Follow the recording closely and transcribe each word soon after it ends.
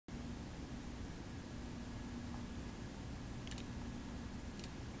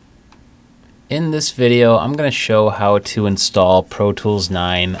In this video, I'm going to show how to install Pro Tools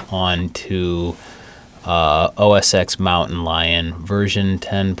 9 onto OSX Mountain Lion version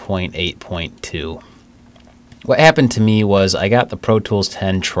 10.8.2. What happened to me was I got the Pro Tools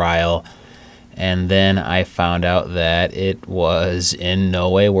 10 trial, and then I found out that it was in no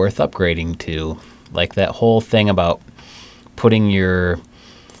way worth upgrading to. Like that whole thing about putting your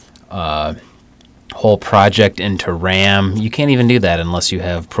whole project into RAM, you can't even do that unless you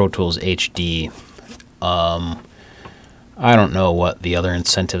have Pro Tools HD. I don't know what the other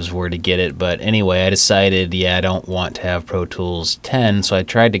incentives were to get it, but anyway, I decided, yeah, I don't want to have Pro Tools 10, so I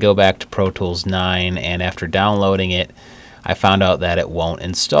tried to go back to Pro Tools 9, and after downloading it, I found out that it won't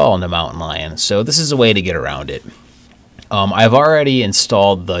install into Mountain Lion. So this is a way to get around it. I've already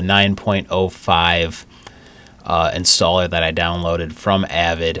installed the 9.05 installer that I downloaded from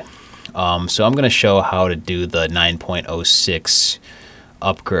Avid. So I'm going to show how to do the 9.06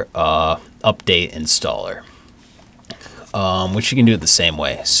 update installer, which you can do it the same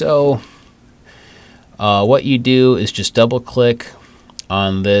way. So what you do is just double click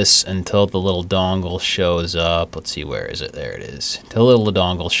on this until the little dongle shows up. Let's see, where is it? There it is. Until the little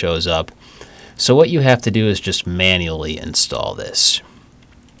dongle shows up. So what you have to do is just manually install this.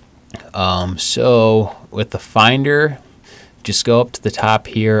 So with the Finder, just go up to the top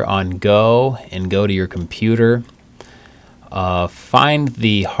here on Go and go to your computer. Find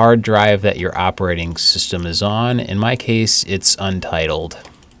the hard drive that your operating system is on. In my case, it's Untitled.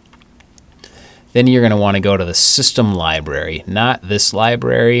 Then you're going to want to go to the System Library. Not this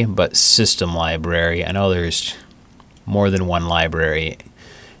library, but System Library. I know there's more than one library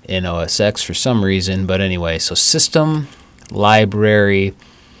in OSX for some reason, but anyway, so System Library,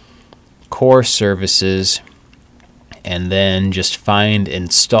 Core Services, and then just find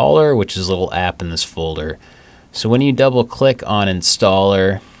Installer, which is a little app in this folder. So when you double click on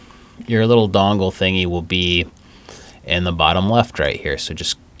Installer, your little dongle thingy will be in the bottom left right here. So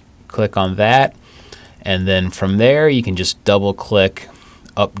just click on that, and then from there you can just double click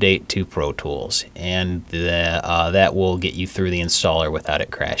Update to Pro Tools, and that will get you through the installer without it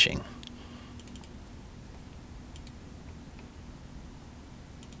crashing.